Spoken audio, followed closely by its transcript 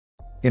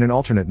In an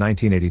alternate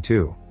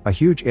 1982, a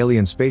huge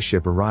alien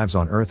spaceship arrives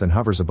on Earth and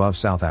hovers above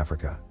South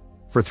Africa.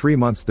 For 3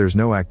 months there's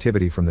no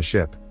activity from the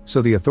ship,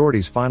 so the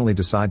authorities finally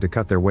decide to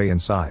cut their way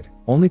inside,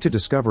 only to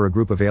discover a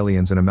group of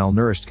aliens in a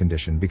malnourished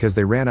condition because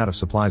they ran out of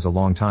supplies a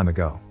long time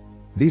ago.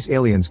 These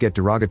aliens get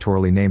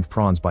derogatorily named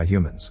prawns by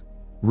humans.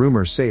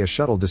 Rumors say a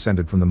shuttle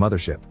descended from the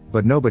mothership,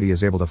 but nobody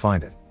is able to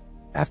find it.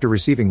 After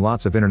receiving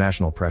lots of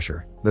international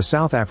pressure, the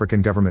South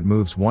African government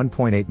moves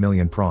 1.8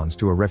 million prawns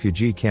to a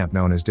refugee camp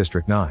known as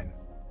District 9.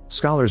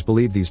 Scholars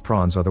believe these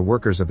prawns are the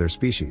workers of their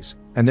species,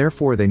 and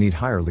therefore they need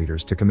higher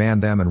leaders to command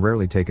them and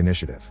rarely take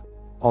initiative.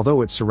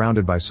 Although it's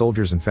surrounded by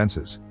soldiers and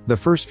fences, the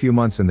first few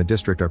months in the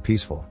district are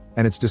peaceful,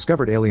 and it's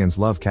discovered aliens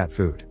love cat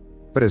food.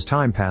 But as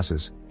time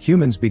passes,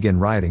 humans begin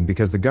rioting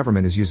because the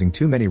government is using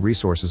too many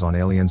resources on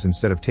aliens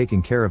instead of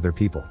taking care of their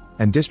people,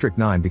 and District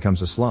 9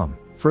 becomes a slum,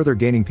 further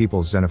gaining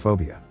people's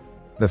xenophobia.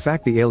 The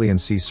fact the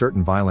aliens see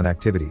certain violent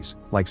activities,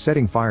 like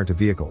setting fire to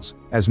vehicles,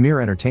 as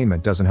mere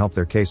entertainment doesn't help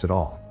their case at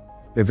all.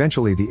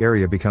 Eventually the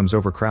area becomes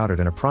overcrowded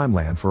and a prime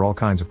land for all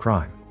kinds of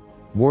crime.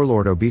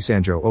 Warlord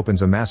Obasanjo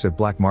opens a massive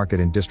black market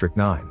in District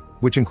 9,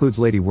 which includes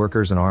lady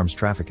workers and arms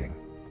trafficking.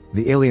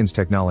 The aliens'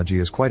 technology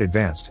is quite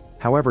advanced,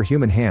 however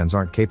human hands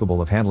aren't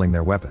capable of handling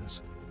their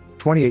weapons.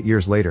 28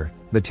 years later,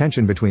 the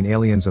tension between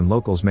aliens and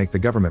locals make the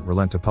government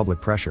relent to public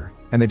pressure,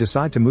 and they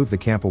decide to move the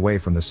camp away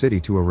from the city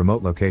to a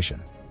remote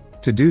location.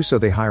 To do so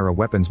they hire a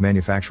weapons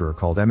manufacturer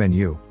called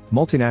MNU,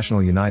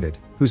 Multinational United,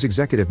 whose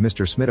executive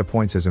Mr. Smith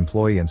appoints his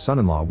employee and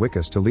son-in-law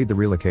Wikus to lead the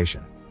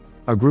relocation.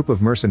 A group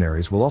of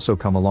mercenaries will also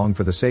come along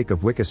for the sake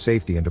of Wikus'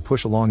 safety and to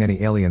push along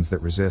any aliens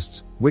that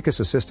resists. Wikus'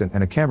 assistant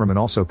and a cameraman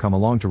also come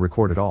along to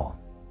record it all.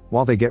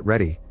 While they get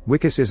ready,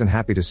 Wikus isn't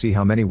happy to see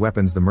how many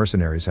weapons the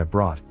mercenaries have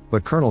brought,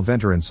 but Colonel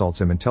Venter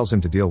insults him and tells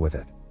him to deal with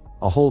it.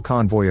 A whole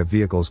convoy of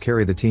vehicles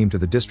carry the team to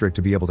the district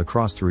to be able to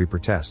cross through. He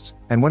protests,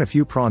 and when a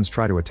few prawns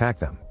try to attack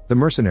them, the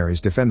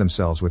mercenaries defend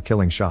themselves with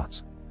killing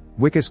shots.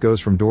 Wikus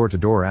goes from door to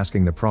door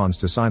asking the prawns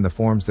to sign the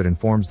forms that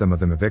informs them of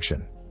the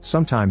eviction,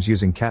 sometimes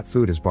using cat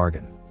food as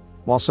bargain.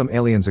 While some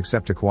aliens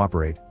accept to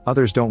cooperate,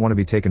 others don't want to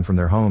be taken from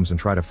their homes and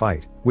try to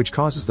fight, which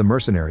causes the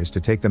mercenaries to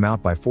take them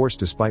out by force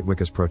despite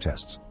Wikus'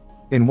 protests.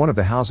 In one of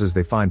the houses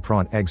they find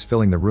prawn eggs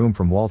filling the room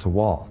from wall to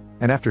wall,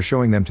 and after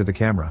showing them to the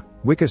camera,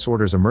 Wikus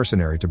orders a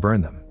mercenary to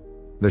burn them.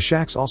 The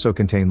shacks also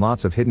contain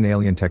lots of hidden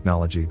alien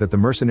technology that the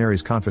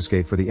mercenaries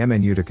confiscate for the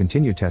MNU to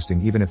continue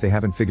testing even if they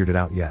haven't figured it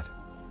out yet.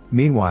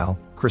 Meanwhile,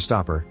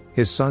 Christopher,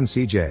 his son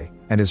CJ,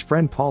 and his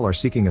friend Paul are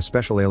seeking a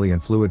special alien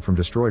fluid from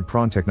destroyed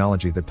prawn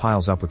technology that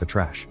piles up with the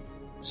trash.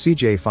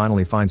 CJ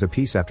finally finds a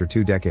piece after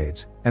 2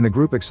 decades, and the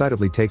group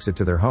excitedly takes it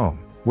to their home,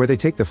 where they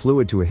take the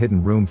fluid to a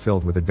hidden room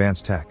filled with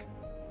advanced tech.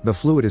 The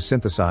fluid is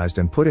synthesized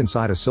and put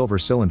inside a silver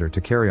cylinder to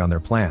carry on their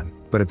plan,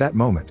 but at that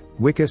moment,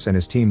 Wikus and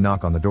his team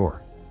knock on the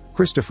door.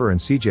 Christopher and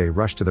CJ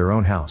rush to their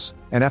own house,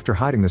 and after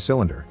hiding the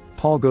cylinder,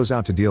 Paul goes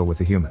out to deal with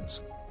the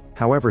humans.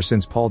 However,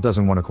 since Paul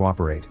doesn't want to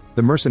cooperate,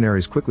 the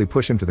mercenaries quickly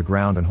push him to the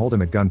ground and hold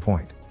him at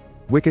gunpoint.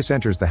 Wikus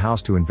enters the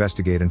house to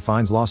investigate and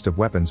finds lots of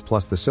weapons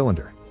plus the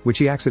cylinder, which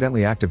he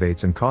accidentally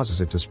activates and causes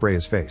it to spray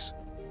his face.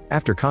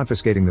 After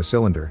confiscating the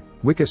cylinder,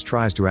 Wikus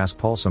tries to ask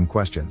Paul some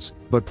questions,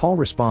 but Paul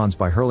responds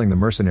by hurling the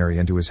mercenary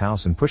into his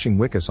house and pushing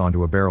Wikus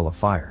onto a barrel of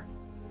fire.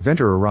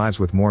 Venter arrives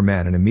with more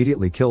men and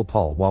immediately kill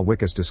Paul while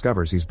Wikus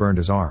discovers he's burned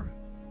his arm.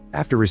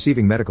 After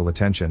receiving medical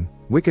attention,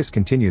 Wikus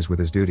continues with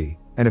his duty,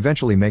 and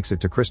eventually makes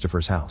it to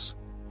Christopher's house.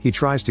 He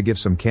tries to give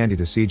some candy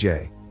to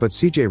CJ, but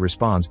CJ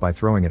responds by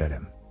throwing it at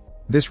him.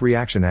 This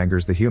reaction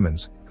angers the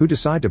humans, who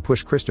decide to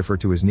push Christopher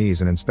to his knees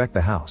and inspect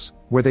the house,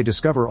 where they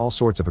discover all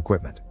sorts of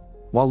equipment.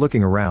 While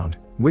looking around,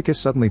 Wikus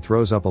suddenly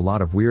throws up a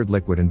lot of weird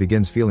liquid and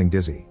begins feeling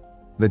dizzy.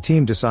 The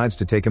team decides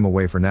to take him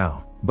away for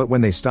now, but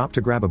when they stop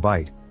to grab a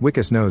bite,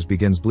 Wikus' nose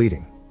begins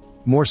bleeding.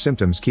 More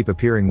symptoms keep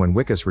appearing when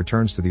Wikus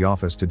returns to the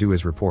office to do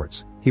his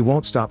reports. He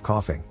won't stop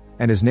coughing,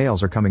 and his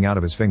nails are coming out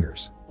of his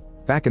fingers.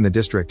 Back in the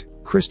district,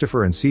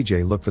 Christopher and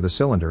CJ look for the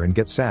cylinder and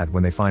get sad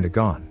when they find it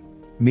gone.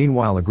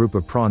 Meanwhile, a group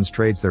of prawns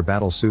trades their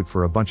battle suit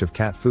for a bunch of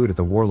cat food at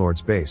the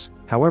warlord's base.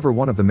 However,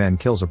 one of the men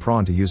kills a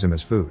prawn to use him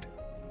as food.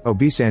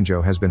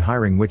 Obasanjo has been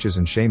hiring witches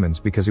and shamans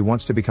because he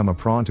wants to become a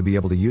prawn to be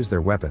able to use their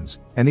weapons,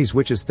 and these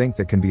witches think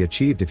that can be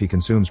achieved if he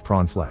consumes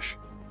prawn flesh.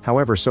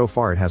 However, so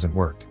far it hasn't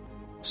worked.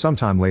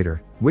 Sometime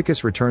later,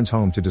 Wikus returns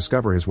home to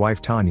discover his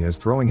wife Tanya is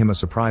throwing him a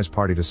surprise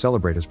party to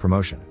celebrate his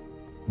promotion.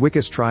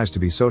 Wikus tries to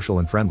be social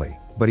and friendly,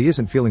 but he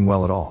isn't feeling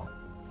well at all.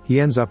 He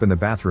ends up in the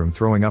bathroom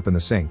throwing up in the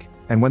sink,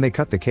 and when they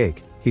cut the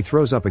cake, he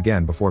throws up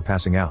again before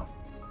passing out.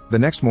 The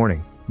next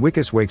morning,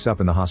 Wikus wakes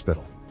up in the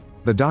hospital.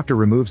 The doctor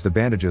removes the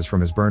bandages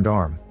from his burned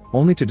arm,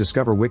 only to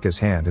discover Wikus'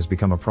 hand has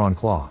become a prawn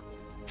claw.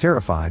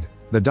 Terrified,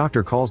 the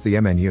doctor calls the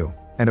MNU,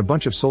 and a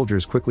bunch of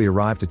soldiers quickly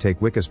arrive to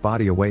take Wikus'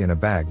 body away in a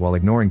bag while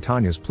ignoring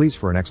Tanya's pleas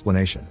for an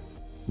explanation.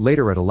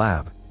 Later at a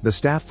lab, the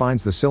staff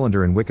finds the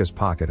cylinder in Wikus'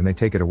 pocket and they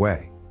take it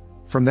away.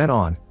 From then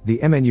on, the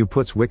MNU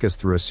puts Wikus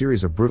through a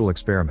series of brutal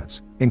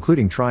experiments,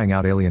 including trying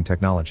out alien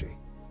technology.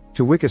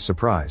 To Wikus'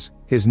 surprise,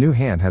 his new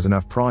hand has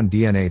enough prawn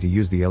DNA to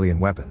use the alien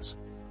weapons.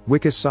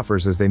 Wikus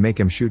suffers as they make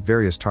him shoot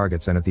various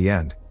targets, and at the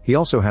end, he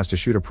also has to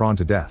shoot a prawn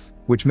to death,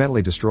 which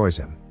mentally destroys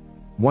him.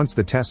 Once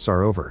the tests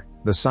are over,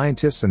 the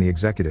scientists and the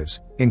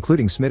executives,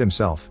 including Smith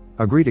himself,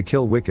 agree to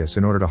kill Wikus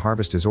in order to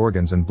harvest his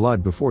organs and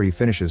blood before he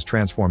finishes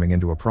transforming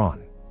into a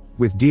prawn.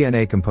 With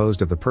DNA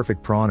composed of the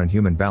perfect prawn and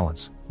human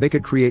balance, they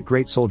could create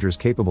great soldiers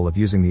capable of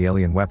using the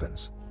alien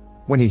weapons.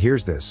 When he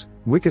hears this,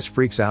 Wikus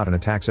freaks out and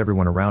attacks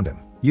everyone around him,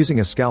 using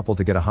a scalpel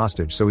to get a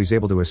hostage so he's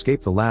able to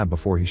escape the lab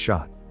before he's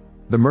shot.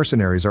 The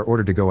mercenaries are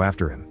ordered to go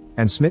after him,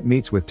 and Smith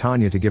meets with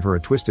Tanya to give her a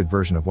twisted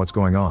version of what's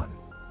going on.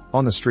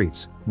 On the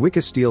streets,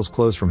 Wikus steals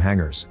clothes from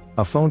hangers,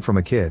 a phone from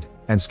a kid,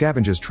 and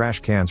scavenges trash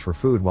cans for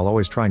food while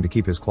always trying to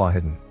keep his claw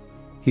hidden.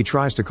 He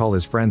tries to call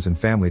his friends and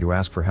family to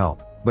ask for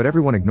help, but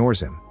everyone ignores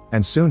him,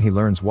 and soon he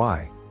learns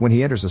why. When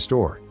he enters a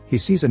store, he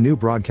sees a new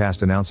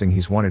broadcast announcing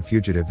he's wanted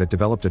fugitive that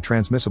developed a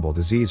transmissible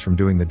disease from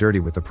doing the dirty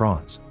with the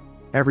prawns.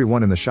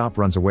 Everyone in the shop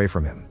runs away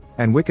from him,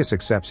 and Wikus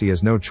accepts he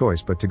has no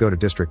choice but to go to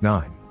District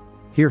 9.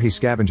 Here he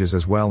scavenges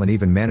as well and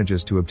even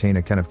manages to obtain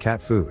a can of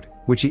cat food,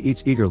 which he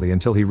eats eagerly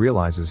until he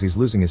realizes he's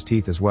losing his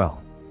teeth as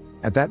well.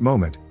 At that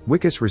moment,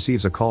 Wikus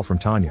receives a call from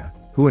Tanya,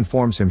 who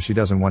informs him she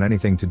doesn't want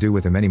anything to do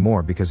with him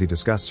anymore because he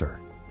disgusts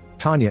her.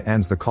 Tanya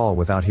ends the call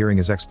without hearing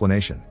his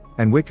explanation,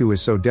 and Wikus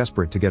is so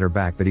desperate to get her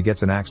back that he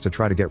gets an axe to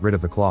try to get rid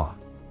of the claw.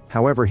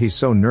 However, he's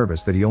so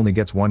nervous that he only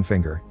gets one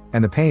finger,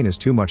 and the pain is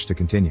too much to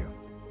continue.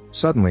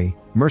 Suddenly,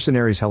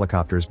 mercenaries'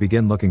 helicopters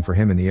begin looking for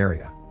him in the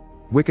area.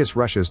 Wikus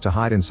rushes to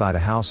hide inside a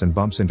house and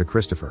bumps into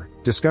Christopher,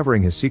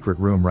 discovering his secret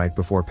room right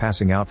before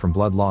passing out from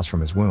blood loss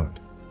from his wound.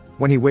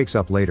 When he wakes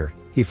up later,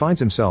 he finds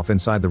himself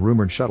inside the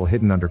rumored shuttle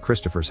hidden under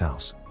Christopher's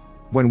house.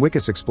 When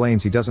Wikus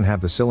explains he doesn't have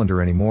the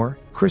cylinder anymore,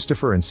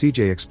 Christopher and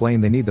CJ explain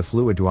they need the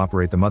fluid to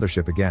operate the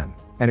mothership again,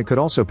 and it could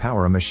also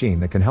power a machine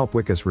that can help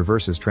Wikus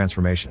reverse his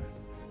transformation.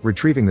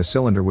 Retrieving the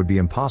cylinder would be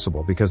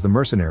impossible because the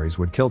mercenaries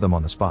would kill them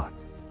on the spot.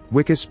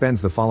 Wikus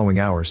spends the following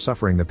hours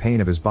suffering the pain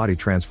of his body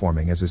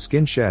transforming as his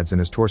skin sheds and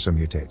his torso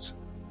mutates.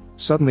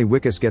 Suddenly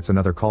Wikus gets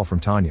another call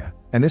from Tanya,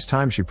 and this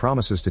time she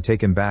promises to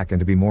take him back and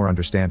to be more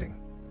understanding.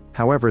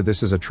 However,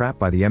 this is a trap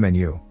by the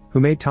MNU, who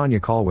made Tanya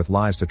call with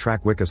lies to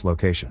track Wikus'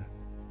 location.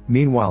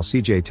 Meanwhile,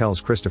 CJ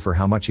tells Christopher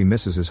how much he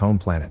misses his home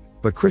planet,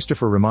 but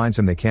Christopher reminds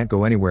him they can't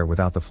go anywhere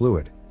without the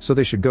fluid, so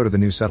they should go to the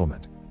new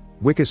settlement.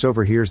 Wikus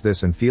overhears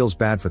this and feels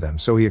bad for them,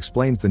 so he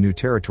explains the new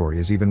territory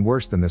is even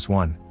worse than this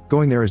one,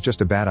 going there is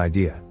just a bad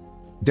idea.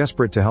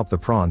 Desperate to help the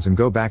prawns and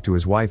go back to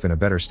his wife in a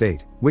better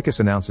state, Wikus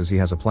announces he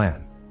has a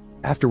plan.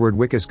 Afterward,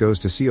 Wikus goes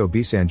to see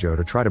Obasanjo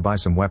to try to buy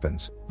some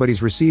weapons, but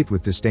he's received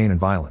with disdain and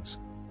violence.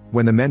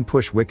 When the men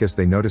push Wikus,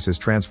 they notice his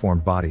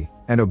transformed body,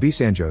 and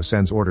Obasanjo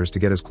sends orders to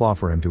get his claw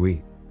for him to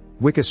eat.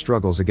 Wikus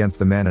struggles against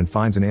the men and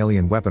finds an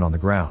alien weapon on the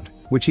ground,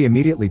 which he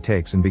immediately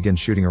takes and begins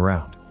shooting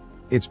around.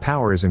 Its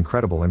power is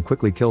incredible and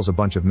quickly kills a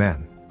bunch of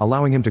men,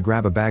 allowing him to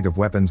grab a bag of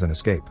weapons and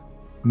escape.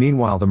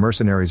 Meanwhile, the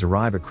mercenaries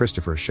arrive at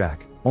Christopher's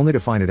shack, only to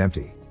find it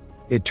empty.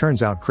 It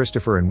turns out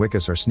Christopher and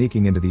Wikus are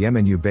sneaking into the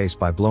MNU base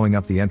by blowing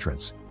up the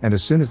entrance, and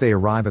as soon as they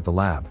arrive at the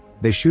lab,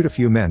 they shoot a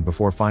few men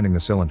before finding the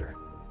cylinder.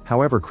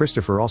 However,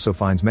 Christopher also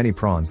finds many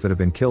prawns that have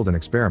been killed in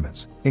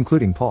experiments,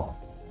 including Paul.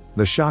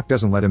 The shock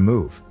doesn't let him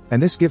move,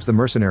 and this gives the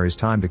mercenaries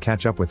time to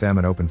catch up with them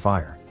and open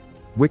fire.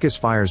 Wikus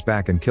fires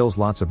back and kills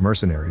lots of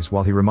mercenaries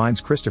while he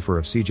reminds Christopher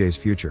of CJ's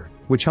future,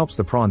 which helps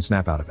the prawn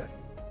snap out of it.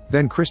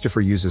 Then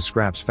Christopher uses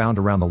scraps found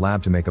around the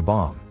lab to make a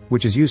bomb,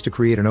 which is used to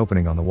create an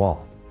opening on the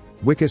wall.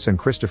 Wikus and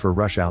Christopher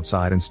rush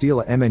outside and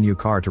steal a MNU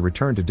car to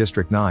return to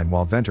District 9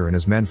 while Venter and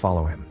his men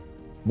follow him.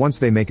 Once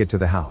they make it to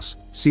the house,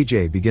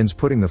 CJ begins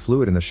putting the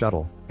fluid in the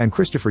shuttle, and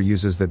Christopher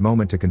uses that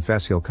moment to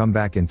confess he'll come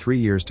back in 3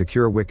 years to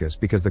cure Wikus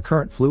because the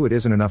current fluid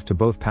isn't enough to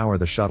both power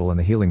the shuttle and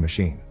the healing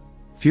machine.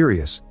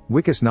 Furious,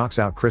 Wikus knocks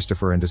out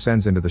Christopher and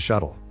descends into the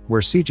shuttle,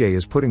 where CJ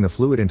is putting the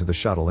fluid into the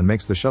shuttle and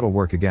makes the shuttle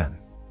work again.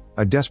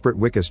 A desperate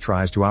Wikus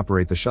tries to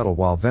operate the shuttle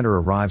while Venter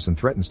arrives and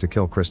threatens to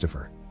kill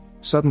Christopher.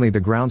 Suddenly the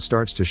ground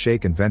starts to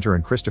shake and Venter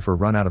and Christopher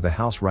run out of the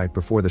house right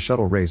before the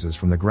shuttle raises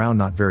from the ground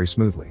not very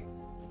smoothly.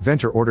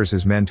 Venter orders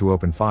his men to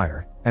open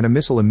fire, and a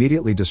missile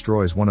immediately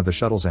destroys one of the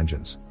shuttle's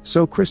engines,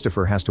 so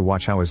Christopher has to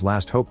watch how his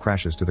last hope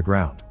crashes to the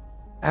ground.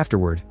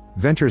 Afterward,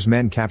 Venter's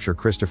men capture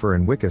Christopher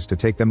and Wikus to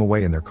take them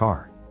away in their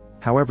car.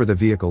 However, the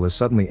vehicle is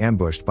suddenly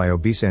ambushed by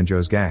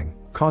Obasanjo's gang,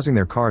 causing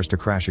their cars to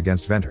crash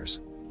against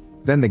Venter's.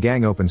 Then the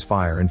gang opens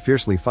fire and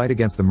fiercely fight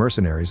against the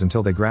mercenaries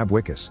until they grab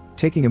Wikus,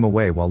 taking him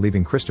away while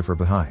leaving Christopher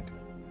behind.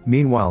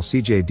 Meanwhile,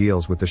 CJ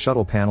deals with the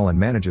shuttle panel and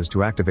manages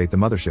to activate the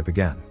mothership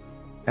again.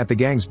 At the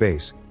gang's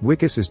base,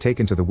 Wikus is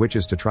taken to the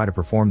witches to try to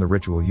perform the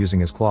ritual using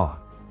his claw.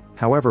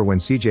 However, when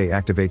CJ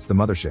activates the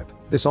mothership,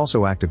 this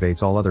also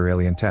activates all other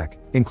alien tech,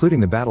 including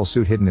the battle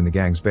suit hidden in the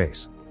gang's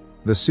base.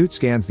 The suit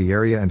scans the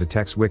area and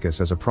detects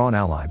Wikus as a prawn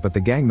ally but the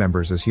gang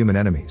members as human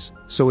enemies,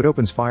 so it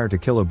opens fire to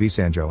kill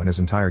Obasanjo and his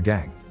entire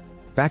gang.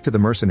 Back to the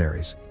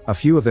mercenaries, a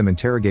few of them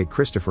interrogate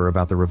Christopher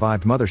about the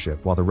revived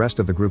mothership while the rest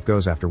of the group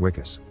goes after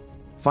Wikus.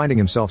 Finding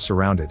himself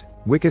surrounded,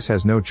 Wikus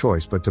has no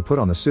choice but to put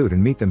on the suit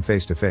and meet them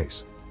face to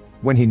face.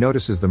 When he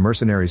notices the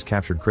mercenaries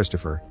captured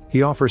Christopher,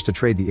 he offers to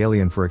trade the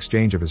alien for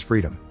exchange of his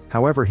freedom.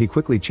 However, he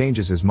quickly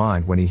changes his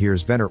mind when he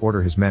hears Venter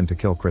order his men to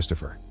kill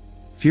Christopher.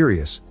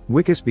 Furious,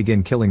 Wickes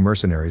begin killing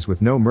mercenaries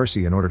with no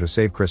mercy in order to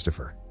save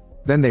Christopher.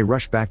 Then they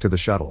rush back to the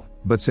shuttle,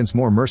 but since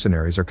more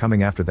mercenaries are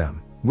coming after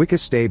them,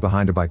 Wickes stay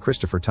behind to buy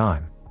Christopher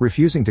time,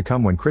 refusing to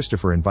come when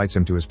Christopher invites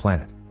him to his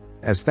planet.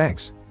 As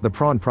thanks, the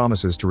prawn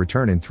promises to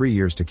return in 3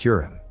 years to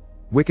cure him.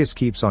 Wickes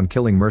keeps on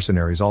killing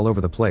mercenaries all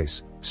over the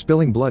place,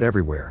 spilling blood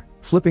everywhere,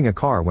 flipping a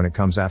car when it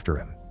comes after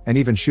him, and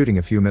even shooting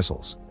a few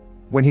missiles.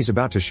 When he's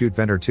about to shoot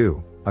Venter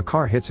 2, a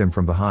car hits him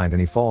from behind and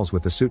he falls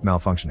with the suit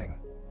malfunctioning.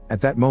 At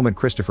that moment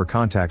Christopher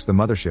contacts the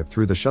mothership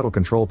through the shuttle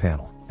control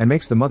panel, and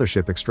makes the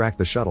mothership extract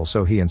the shuttle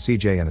so he and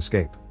CJ can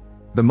escape.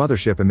 The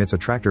mothership emits a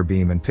tractor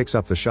beam and picks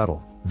up the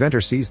shuttle.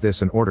 Venter sees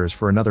this and orders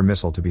for another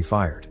missile to be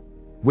fired.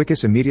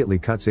 Wickes immediately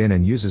cuts in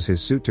and uses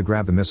his suit to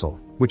grab the missile,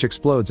 which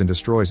explodes and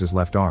destroys his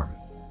left arm.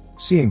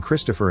 Seeing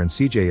Christopher and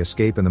CJ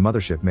escape and the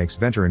mothership makes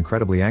Venter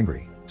incredibly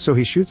angry, so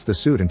he shoots the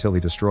suit until he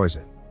destroys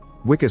it.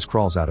 Wickes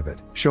crawls out of it,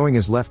 showing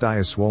his left eye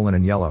is swollen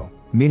and yellow,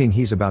 meaning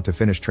he's about to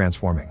finish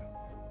transforming.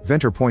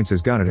 Venter points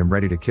his gun at him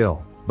ready to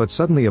kill, but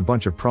suddenly a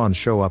bunch of prawns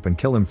show up and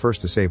kill him first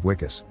to save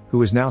Wickes,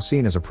 who is now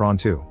seen as a prawn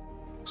too.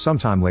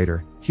 Sometime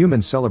later,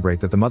 humans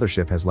celebrate that the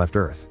mothership has left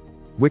Earth.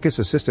 Wickes'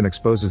 assistant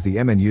exposes the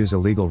MNU's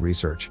illegal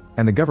research,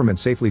 and the government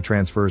safely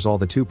transfers all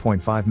the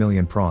 2.5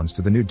 million prawns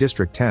to the new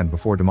District 10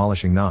 before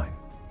demolishing 9.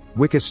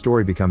 Wickes'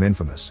 story become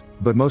infamous,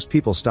 but most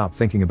people stop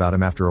thinking about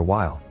him after a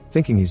while,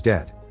 thinking he's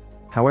dead.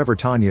 However,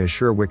 Tanya is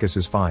sure Wickes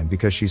is fine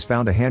because she's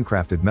found a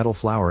handcrafted metal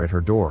flower at her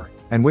door,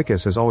 and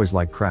Wickes has always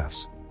liked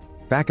crafts.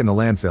 Back in the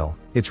landfill,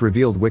 it's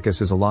revealed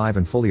Wickes is alive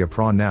and fully a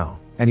prawn now,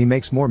 and he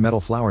makes more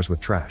metal flowers with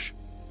trash.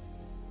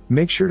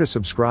 Make sure to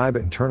subscribe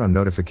and turn on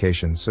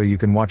notifications so you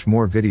can watch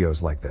more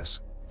videos like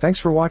this. Thanks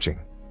for watching.